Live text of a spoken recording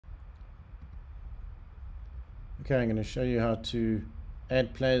Okay, I'm going to show you how to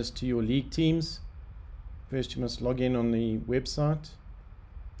add players to your league teams. First, you must log in on the website.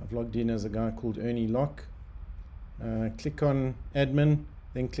 I've logged in as a guy called Ernie Locke. Click on admin,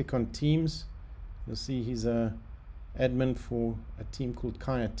 then click on teams. You'll see he's a admin for a team called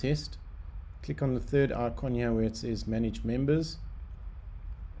Kaya Test. Click on the third icon here where it says manage members,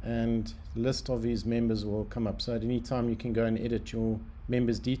 and the list of his members will come up. So at any time you can go and edit your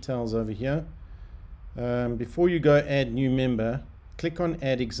members details over here. Before you go add new member, click on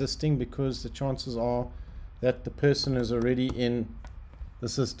add existing, because the chances are that the person is already in the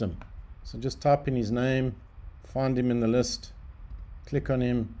system. So just type in his name, find him in the list, click on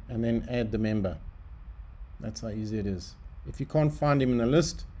him, and then add the member. That's how easy it is. If you can't find him in the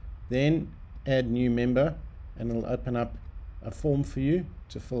list, then add new member, and it'll open up a form for you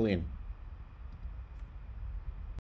to fill in.